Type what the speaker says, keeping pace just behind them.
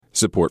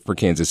Support for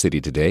Kansas City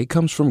Today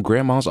comes from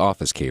Grandma's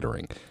Office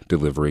Catering,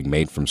 delivering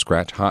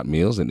made-from-scratch hot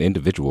meals and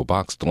individual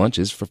boxed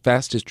lunches for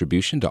fast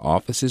distribution to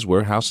offices,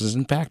 warehouses,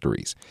 and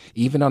factories,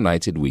 even on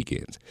nights and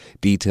weekends.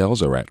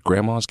 Details are at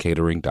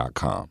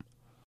grandmascatering.com.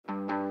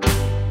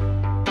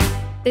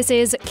 This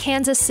is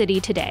Kansas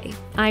City Today.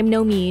 I'm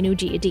Nomi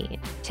Nujiadeen.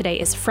 Today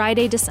is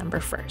Friday, December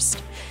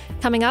 1st.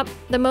 Coming up,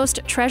 the most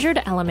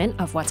treasured element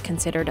of what's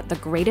considered the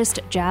greatest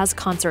jazz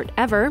concert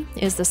ever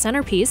is the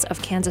centerpiece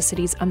of Kansas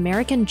City's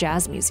American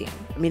Jazz Museum.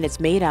 I mean, it's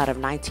made out of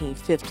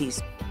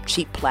 1950s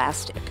cheap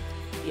plastic,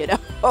 you know?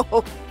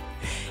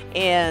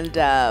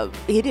 And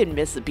he didn't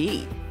miss a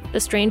beat. The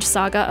strange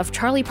saga of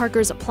Charlie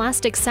Parker's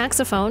plastic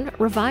saxophone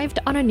revived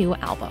on a new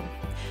album.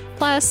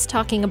 Plus,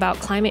 talking about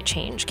climate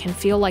change can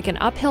feel like an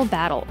uphill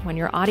battle when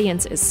your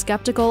audience is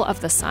skeptical of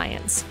the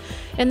science.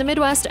 In the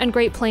Midwest and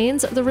Great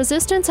Plains, the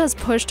resistance has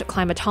pushed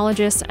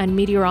climatologists and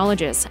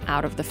meteorologists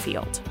out of the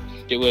field.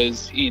 It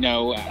was,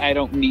 I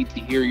don't need to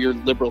hear your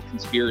liberal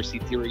conspiracy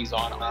theories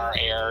on our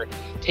air.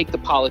 Take the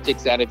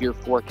politics out of your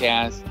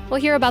forecast.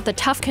 We'll hear about the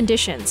tough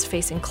conditions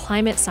facing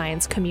climate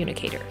science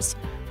communicators.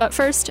 But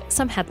first,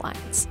 some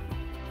headlines.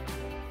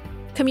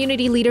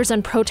 Community leaders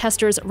and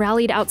protesters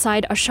rallied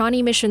outside a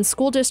Shawnee Mission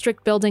School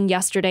District building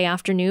yesterday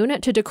afternoon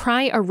to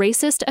decry a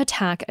racist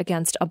attack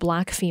against a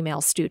black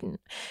female student.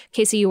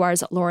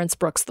 KCUR's Lawrence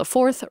Brooks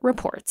IV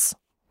reports.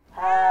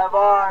 Have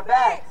our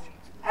backs!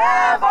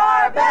 Have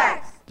our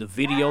backs! The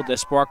video that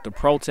sparked the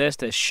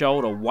protest has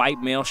showed a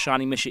white male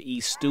Shawnee Mission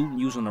East student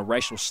using a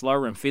racial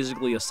slur and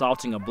physically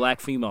assaulting a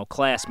black female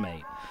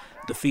classmate.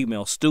 The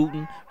female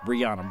student,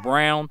 Breonna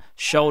Brown,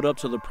 showed up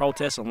to the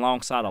protest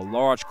alongside a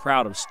large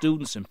crowd of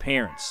students and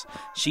parents.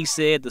 She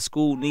said the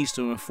school needs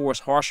to enforce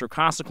harsher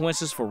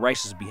consequences for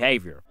racist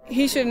behavior.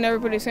 He should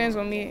never put his hands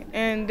on me,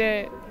 and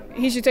that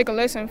he should take a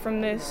lesson from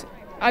this.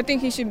 I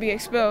think he should be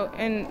expelled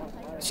and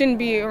shouldn't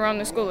be around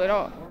the school at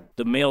all.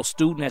 The male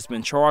student has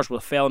been charged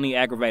with felony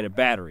aggravated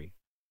battery.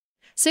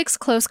 6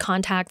 close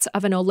contacts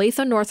of an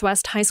Olathe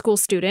Northwest high school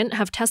student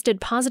have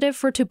tested positive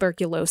for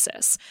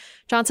tuberculosis.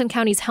 Johnson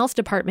County's health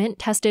department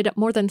tested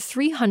more than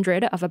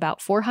 300 of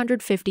about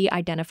 450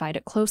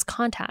 identified close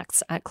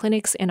contacts at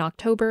clinics in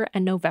October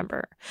and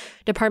November.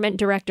 Department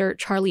Director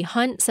Charlie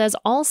Hunt says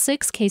all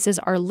 6 cases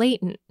are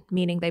latent,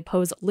 meaning they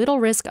pose little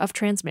risk of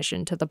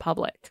transmission to the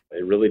public.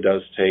 It really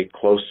does take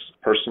close,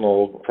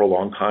 personal,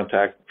 prolonged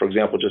contact. For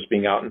example, just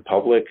being out in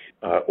public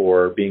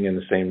or being in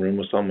the same room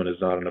with someone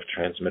is not enough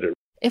transmitted.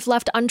 If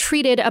left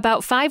untreated,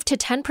 about 5 to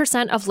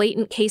 10% of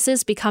latent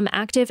cases become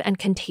active and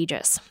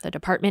contagious. The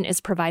department is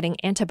providing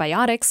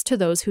antibiotics to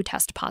those who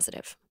test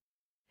positive.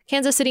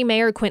 Kansas City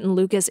Mayor Quinton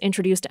Lucas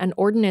introduced an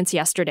ordinance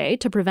yesterday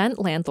to prevent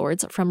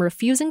landlords from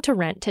refusing to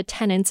rent to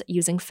tenants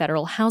using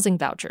federal housing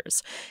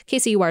vouchers.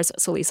 KCUR's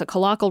Salisa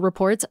Kalakal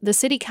reports the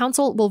city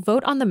council will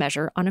vote on the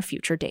measure on a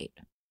future date.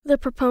 The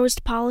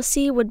proposed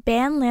policy would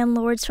ban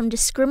landlords from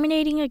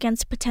discriminating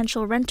against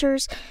potential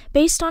renters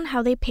based on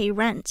how they pay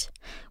rent,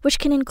 which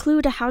can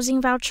include a housing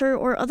voucher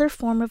or other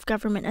form of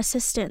government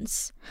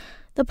assistance.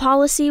 The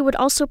policy would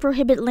also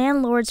prohibit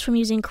landlords from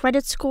using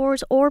credit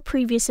scores or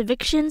previous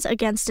evictions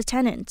against a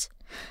tenant.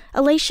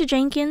 Alacia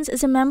Jenkins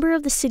is a member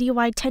of the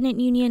citywide tenant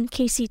union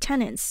KC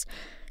Tenants.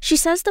 She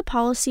says the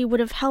policy would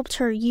have helped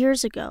her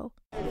years ago.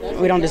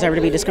 We don't deserve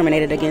to be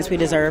discriminated against. We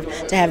deserve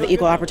to have the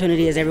equal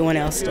opportunity as everyone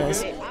else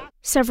does.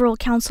 Several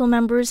council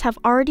members have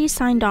already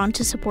signed on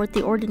to support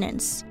the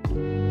ordinance.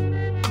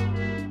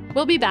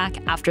 We'll be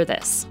back after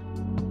this.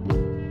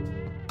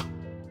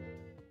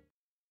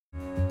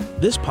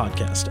 This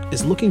podcast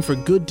is looking for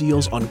good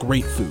deals on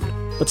great food,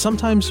 but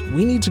sometimes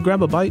we need to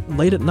grab a bite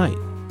late at night.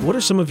 What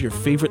are some of your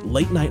favorite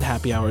late-night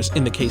happy hours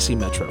in the KC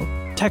Metro?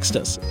 Text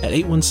us at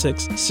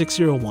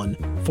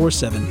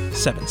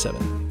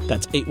 816-601-4777.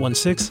 That's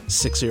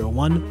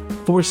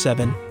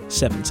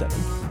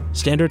 816-601-4777.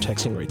 Standard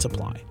texting rates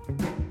apply.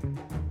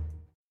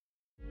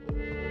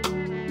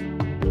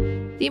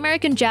 The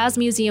American Jazz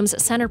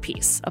Museum's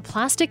centerpiece, a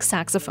plastic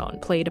saxophone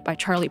played by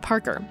Charlie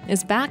Parker,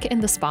 is back in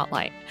the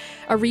spotlight.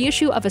 A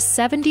reissue of a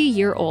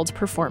 70-year-old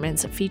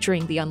performance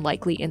featuring the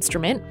unlikely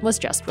instrument was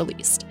just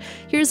released.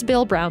 Here's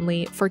Bill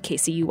Brownlee for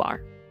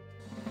KCUR.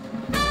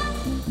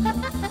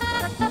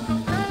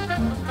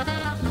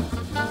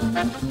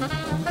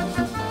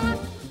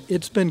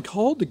 It's been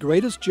called the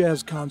greatest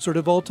jazz concert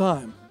of all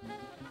time.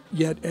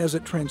 Yet, as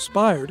it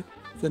transpired,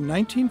 the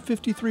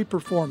 1953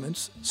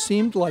 performance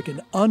seemed like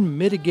an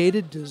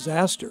unmitigated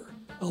disaster.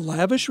 A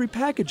lavish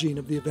repackaging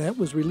of the event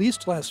was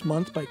released last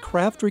month by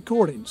Kraft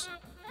Recordings,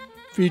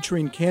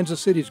 featuring Kansas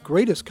City's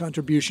greatest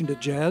contribution to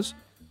jazz,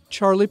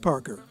 Charlie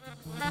Parker.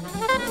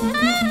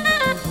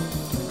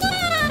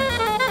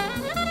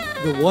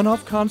 The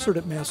one-off concert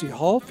at Massey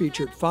Hall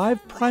featured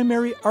 5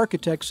 primary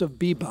architects of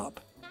bebop: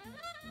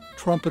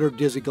 trumpeter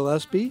Dizzy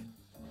Gillespie,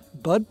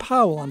 Bud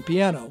Powell on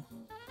piano,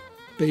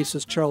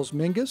 bassist Charles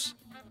Mingus,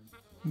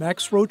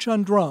 Max Roach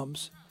on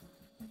drums,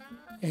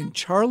 and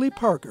Charlie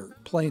Parker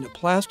playing a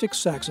plastic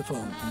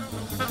saxophone.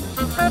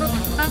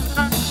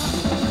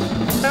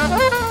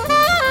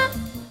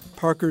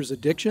 Parker's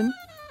addiction,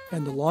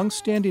 and the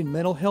long-standing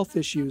mental health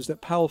issues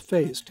that Powell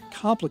faced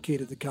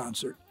complicated the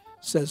concert,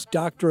 says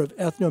Doctor of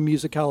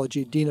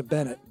Ethnomusicology Dina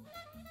Bennett,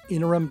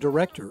 interim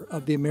director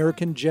of the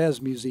American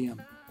Jazz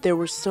Museum. There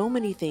were so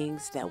many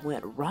things that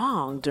went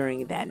wrong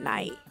during that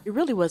night. It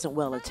really wasn't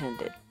well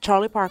attended.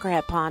 Charlie Parker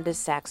had pawned his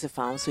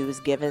saxophone, so he was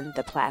given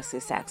the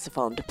plastic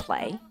saxophone to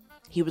play.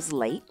 He was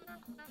late.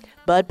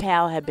 Bud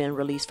Powell had been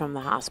released from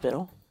the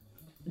hospital.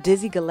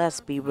 Dizzy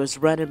Gillespie was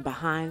running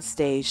behind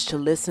stage to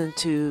listen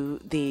to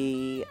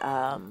the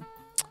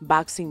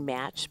boxing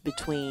match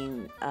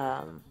between,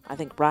 I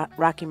think,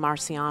 Rocky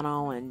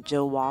Marciano and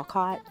Joe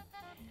Walcott.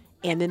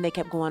 And then they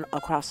kept going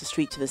across the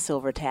street to the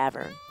Silver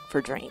Tavern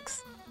for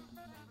drinks.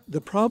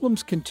 The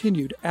problems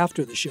continued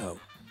after the show.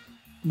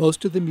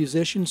 Most of the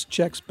musicians'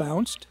 checks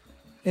bounced,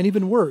 and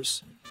even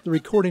worse, the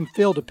recording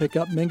failed to pick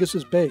up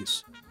Mingus's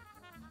bass.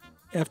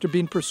 After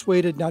being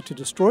persuaded not to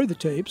destroy the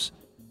tapes,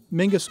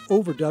 Mingus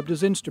overdubbed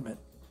his instrument.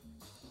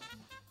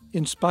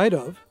 In spite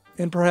of,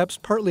 and perhaps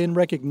partly in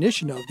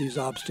recognition of these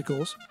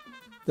obstacles,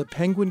 the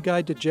Penguin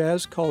Guide to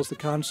Jazz calls the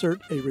concert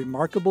a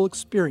remarkable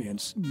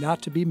experience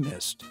not to be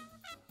missed.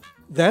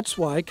 That's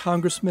why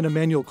Congressman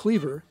Emanuel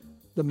Cleaver,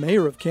 the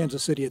mayor of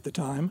Kansas City at the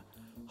time,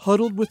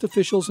 huddled with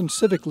officials and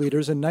civic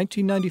leaders in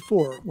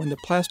 1994 when the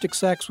plastic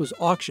sax was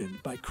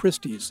auctioned by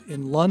Christie's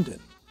in London.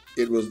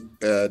 It was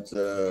at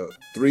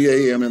 3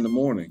 a.m. in the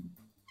morning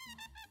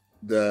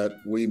that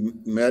we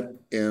met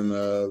in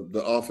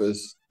the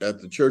office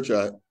at the church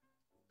I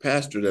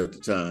pastored at the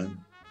time.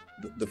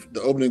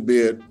 The opening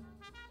bid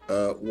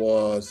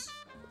was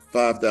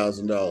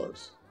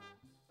 $5,000.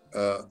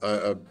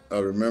 I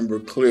remember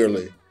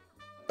clearly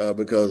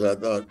because I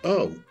thought,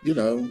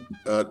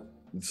 the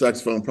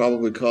saxophone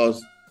probably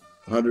cost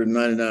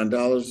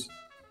 $199,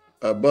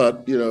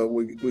 but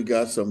we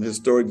got some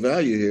historic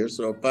value here,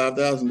 so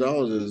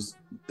 $5,000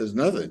 is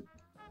nothing.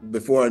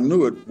 Before I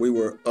knew it, we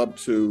were up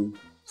to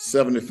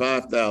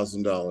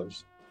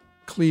 $75,000.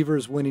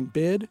 Cleaver's winning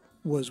bid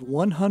was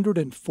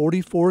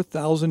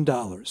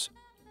 $144,000.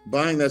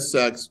 Buying that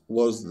sax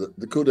was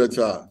the coup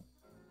d'etat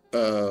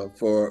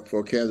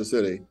for Kansas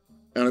City.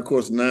 And of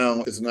course,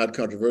 now it's not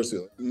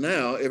controversial.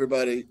 Now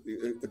everybody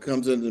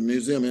comes into the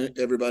museum, and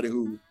everybody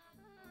who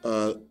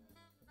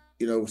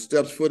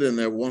steps foot in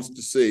there wants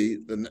to see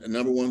the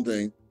number one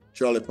thing,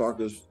 Charlie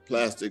Parker's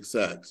plastic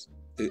sax.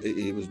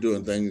 He was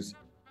doing things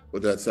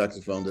with that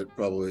saxophone that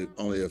probably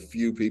only a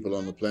few people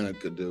on the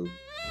planet could do.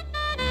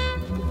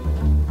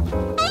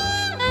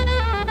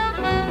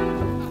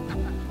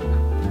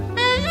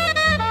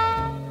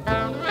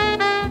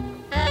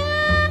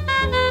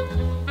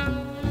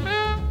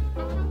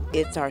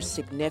 It's our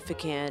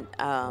significant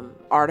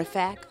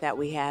artifact that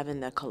we have in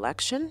the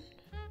collection,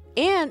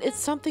 and it's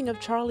something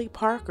of Charlie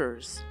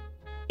Parker's.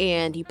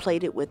 And he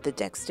played it with the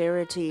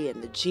dexterity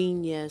and the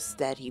genius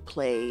that he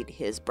played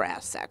his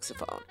brass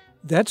saxophone.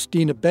 That's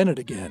Dina Bennett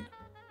again.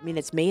 I mean,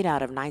 it's made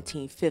out of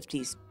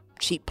 1950s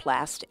cheap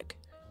plastic,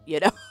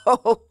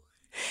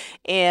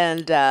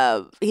 and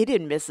he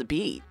didn't miss a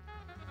beat.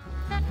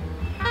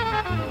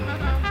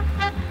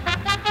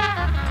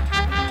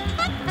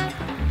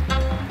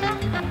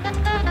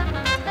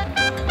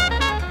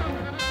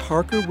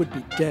 Parker would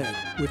be dead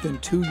within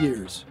 2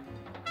 years.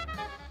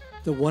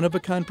 The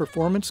one-of-a-kind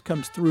performance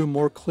comes through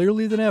more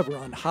clearly than ever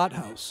on Hot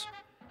House,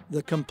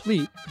 the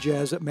complete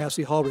Jazz at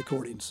Massey Hall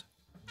recordings.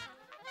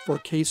 For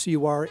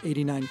KCUR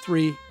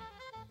 89.3,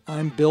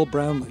 I'm Bill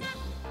Brownlee.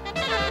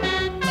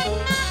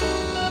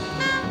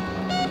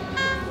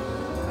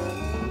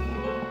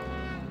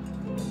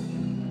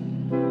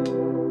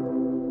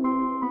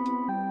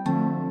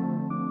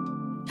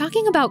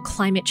 Talking about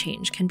climate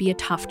change can be a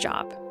tough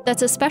job.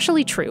 That's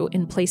especially true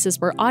in places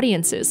where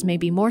audiences may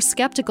be more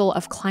skeptical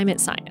of climate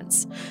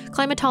science.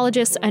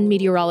 Climatologists and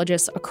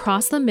meteorologists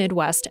across the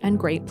Midwest and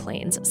Great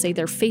Plains say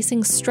they're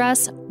facing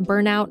stress,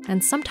 burnout,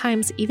 and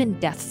sometimes even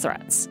death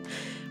threats.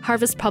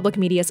 Harvest Public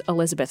Media's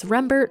Elizabeth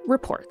Rembert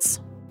reports.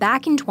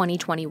 Back in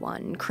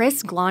 2021,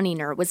 Chris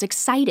Gloninger was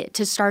excited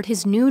to start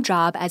his new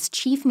job as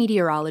chief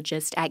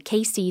meteorologist at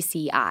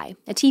KCCI,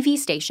 a TV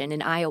station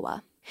in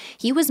Iowa.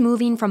 He was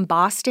moving from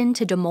Boston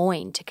to Des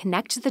Moines to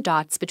connect the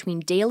dots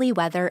between daily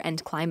weather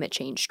and climate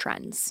change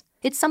trends.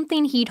 It's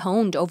something he'd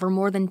honed over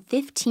more than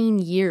 15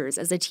 years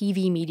as a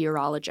TV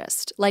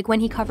meteorologist, like when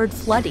he covered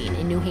flooding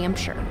in New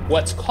Hampshire.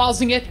 What's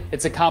causing it?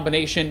 It's a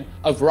combination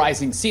of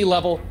rising sea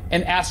level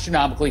and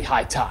astronomically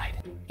high tide.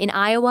 In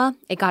Iowa,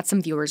 it got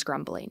some viewers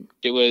grumbling.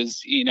 It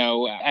was,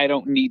 I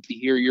don't need to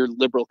hear your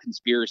liberal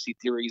conspiracy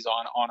theories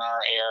on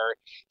our air.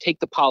 Take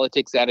the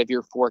politics out of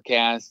your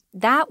forecast.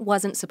 That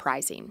wasn't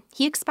surprising.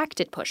 He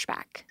expected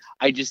pushback.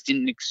 I just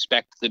didn't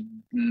expect the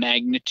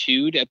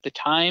magnitude at the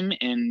time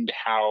and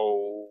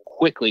how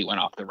quickly it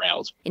went off the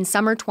rails. In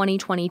summer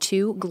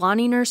 2022,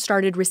 Gloninger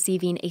started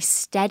receiving a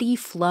steady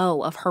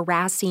flow of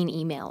harassing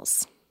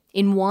emails.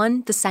 In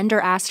one, the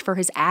sender asked for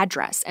his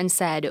address and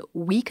said,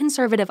 "We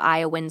conservative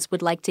Iowans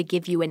would like to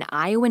give you an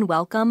Iowan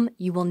welcome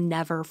you will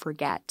never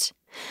forget."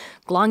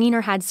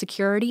 Gloninger had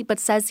security, but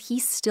says he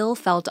still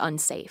felt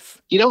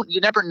unsafe. You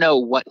never know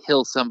what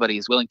hill somebody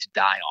is willing to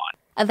die on.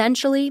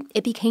 Eventually,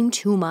 it became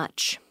too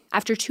much.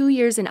 After 2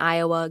 years in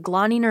Iowa,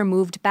 Gloninger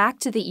moved back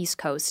to the East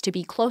Coast to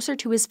be closer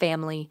to his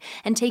family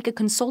and take a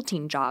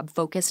consulting job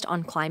focused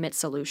on climate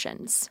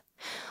solutions.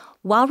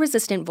 While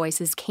resistant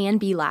voices can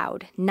be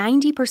loud,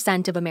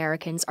 90% of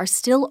Americans are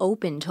still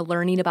open to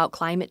learning about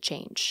climate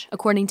change,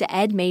 according to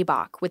Ed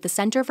Maybach with the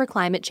Center for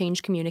Climate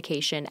Change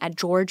Communication at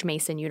George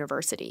Mason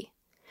University.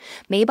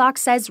 Maybach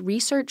says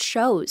research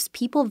shows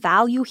people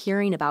value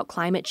hearing about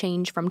climate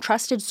change from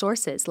trusted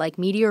sources like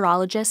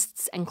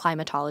meteorologists and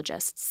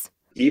climatologists.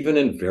 Even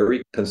in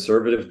very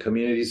conservative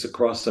communities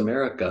across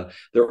America,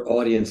 their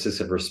audiences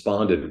have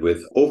responded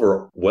with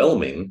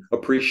overwhelming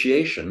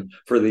appreciation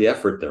for the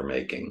effort they're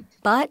making.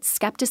 But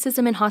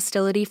skepticism and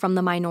hostility from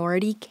the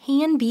minority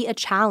can be a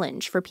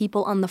challenge for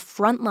people on the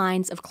front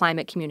lines of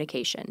climate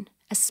communication,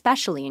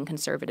 especially in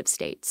conservative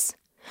states.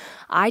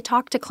 I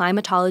talked to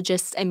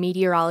climatologists and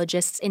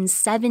meteorologists in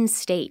 7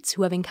 states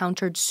who have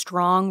encountered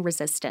strong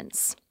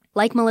resistance.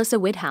 Like Melissa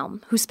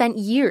Widhelm, who spent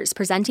years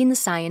presenting the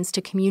science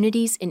to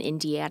communities in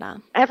Indiana.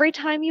 Every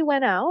time you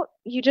went out,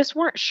 you just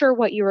weren't sure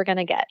what you were going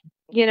to get.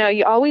 You know,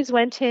 you always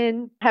went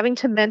in having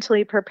to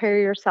mentally prepare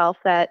yourself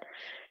that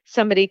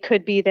somebody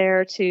could be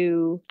there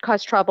to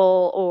cause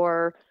trouble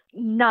or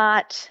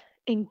not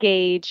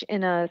engage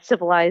in a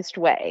civilized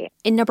way.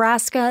 In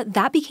Nebraska,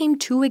 that became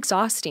too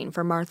exhausting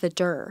for Martha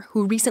Durr,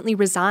 who recently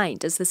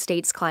resigned as the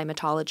state's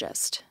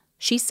climatologist.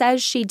 She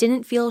says she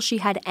didn't feel she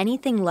had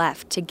anything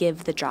left to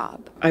give the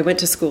job. I went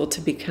to school to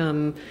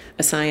become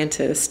a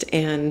scientist,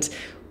 and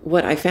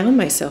what I found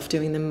myself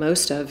doing the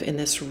most of in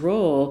this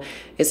role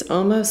is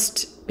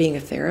almost being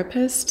a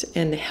therapist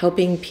and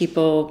helping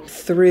people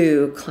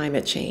through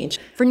climate change.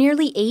 For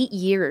nearly 8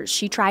 years,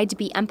 she tried to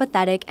be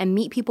empathetic and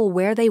meet people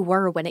where they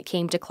were when it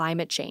came to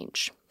climate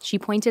change. She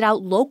pointed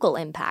out local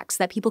impacts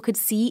that people could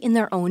see in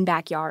their own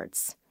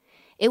backyards.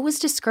 It was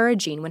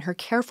discouraging when her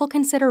careful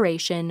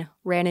consideration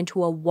ran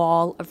into a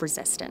wall of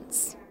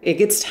resistance. It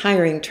gets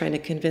tiring trying to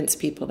convince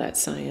people that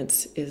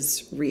science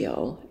is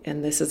real,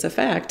 and this is a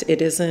fact.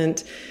 It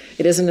isn't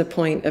a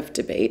point of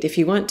debate. If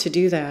you want to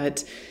do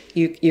that,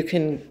 you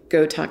can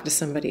go talk to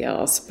somebody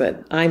else,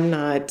 but I'm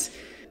not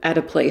at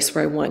a place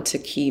where I want to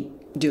keep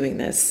doing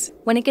this.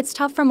 When it gets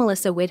tough for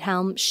Melissa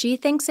Widhelm, she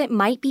thinks it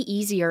might be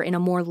easier in a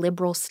more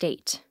liberal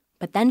state.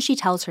 But then she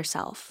tells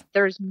herself,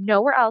 there's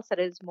nowhere else that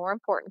is more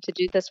important to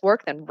do this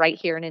work than right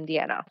here in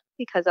Indiana,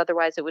 because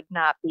otherwise it would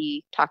not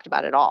be talked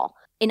about at all.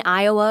 In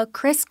Iowa,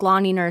 Chris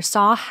Gloninger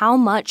saw how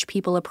much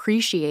people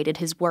appreciated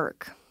his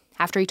work.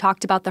 After he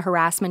talked about the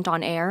harassment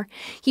on air,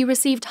 he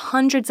received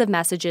hundreds of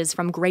messages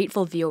from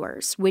grateful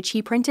viewers, which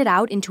he printed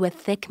out into a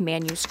thick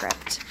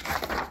manuscript.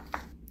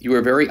 You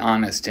were very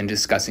honest in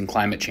discussing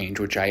climate change,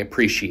 which I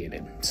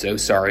appreciated. So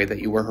sorry that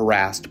you were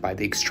harassed by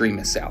the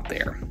extremists out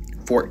there.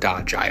 Fort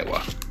Dodge,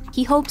 Iowa.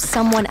 He hopes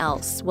someone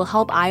else will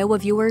help Iowa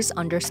viewers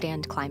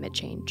understand climate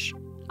change.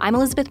 I'm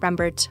Elizabeth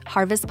Rembert,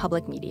 Harvest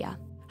Public Media.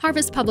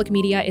 Harvest Public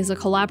Media is a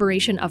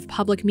collaboration of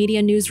public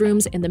media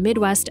newsrooms in the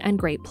Midwest and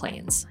Great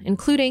Plains,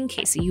 including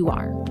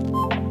KCUR.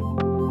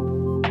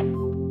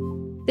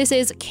 This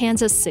is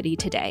Kansas City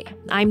Today.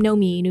 I'm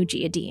Nomi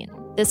Nujiadeen.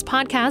 This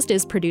podcast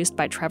is produced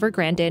by Trevor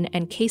Grandin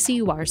and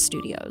KCUR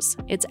Studios.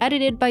 It's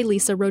edited by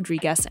Lisa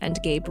Rodriguez and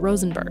Gabe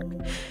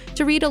Rosenberg.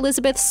 To read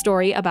Elizabeth's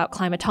story about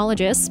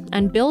climatologists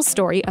and Bill's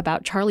story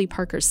about Charlie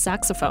Parker's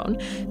saxophone,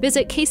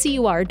 visit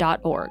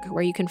kcur.org,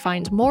 where you can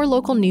find more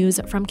local news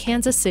from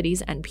Kansas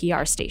City's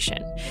NPR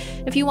station.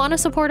 If you want to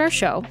support our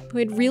show,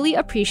 we'd really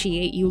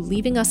appreciate you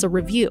leaving us a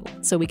review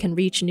so we can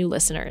reach new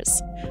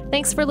listeners.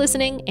 Thanks for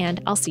listening,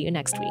 and I'll see you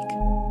next week.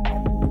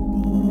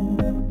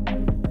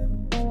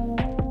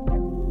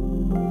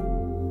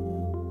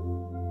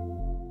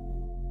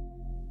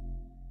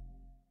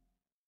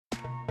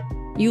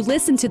 You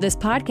listen to this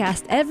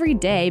podcast every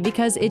day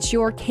because it's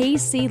your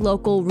KC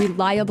local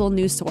reliable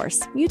news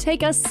source. You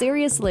take us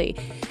seriously.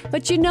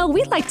 But you know,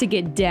 we like to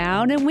get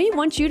down and we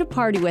want you to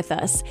party with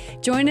us.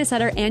 Join us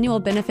at our annual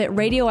benefit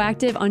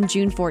Radioactive on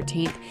June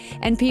 14th.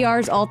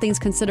 NPR's All Things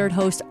Considered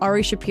host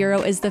Ari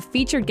Shapiro is the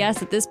featured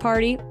guest at this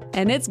party,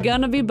 and it's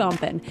gonna be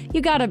bumping.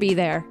 You gotta be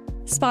there.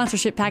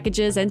 Sponsorship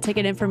packages and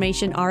ticket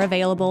information are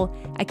available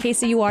at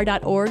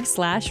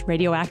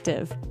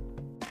kcur.org/radioactive.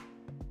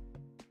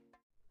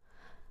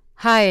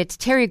 Hi, it's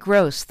Terry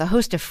Gross, the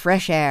host of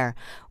Fresh Air.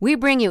 We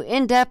bring you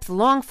in-depth,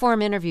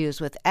 long-form interviews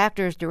with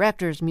actors,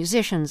 directors,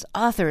 musicians,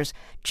 authors,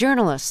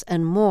 journalists,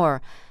 and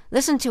more.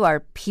 Listen to our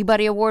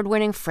Peabody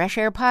Award-winning Fresh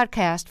Air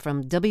podcast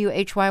from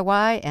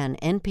WHYY and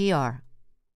NPR.